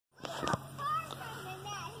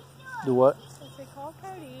Do what? I said, call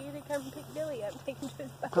Cody to come pick Billy up. Take him to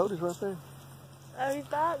his boat. Cody's right there. Oh, he's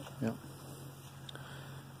back? Yep.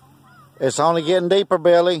 It's only getting deeper,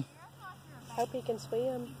 Billy. Hope he can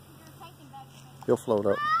swim. He'll float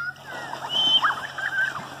up.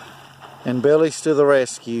 And Billy's to the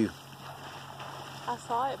rescue. I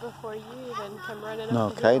saw it before you even come running up. No,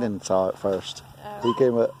 the hill. Caden saw it first. Oh. He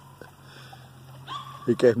came up.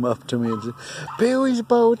 He came up to me and said, Billy's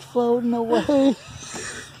boat's floating away.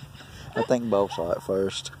 I think Bo saw it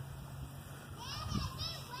first.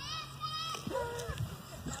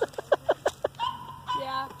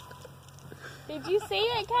 Yeah. Did you see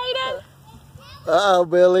it, Caden? Uh-oh,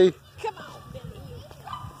 Billy. Come on, Billy.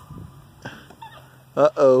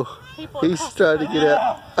 Uh-oh. He's trying to get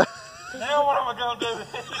out. Now what am I going to do?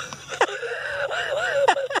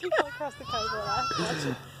 People across the cove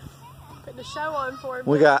are putting a show on for him.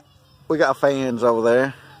 We got fans over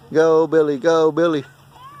there. Go, Billy. Go, Billy.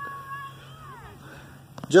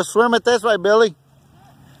 Just swim it this way, Billy.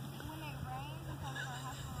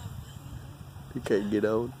 You can't get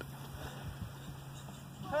on.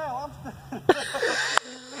 Hell,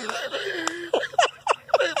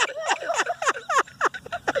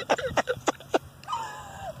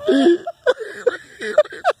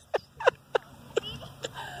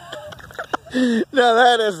 Now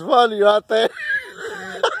that is funny right there.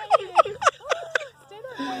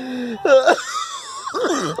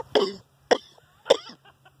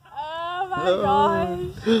 Oh my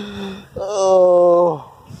gosh.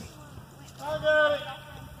 Oh. I got it.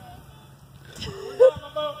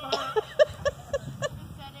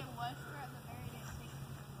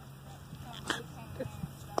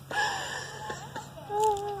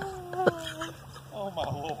 Oh my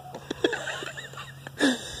Lord.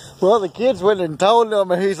 Well, the kids went and told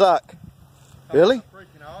him, and he's like, really?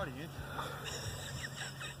 Freaking audience.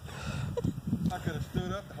 I could have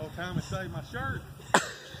stood up the whole time and saved my shirt.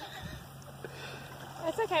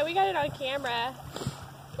 That's okay, we got it on camera.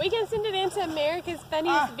 We can send it into America's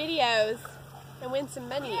Funniest Videos and win some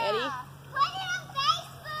money, Eddie. Put it on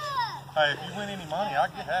Facebook. Hey, if you win any money, I'll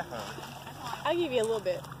get half of it. I'll give you a little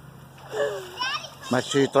bit. Make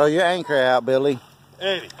sure you throw your anchor out, Billy.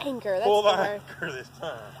 Eddie, Anchor, that's pull the the word. anchor this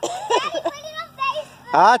time. Put it on Facebook.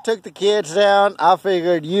 I took the kids down. I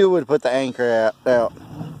figured you would put the anchor out.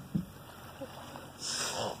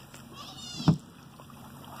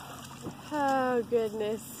 Oh,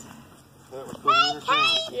 goodness. That was pretty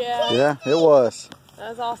entertaining. Yeah, Yeah, it was. that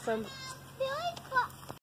was awesome.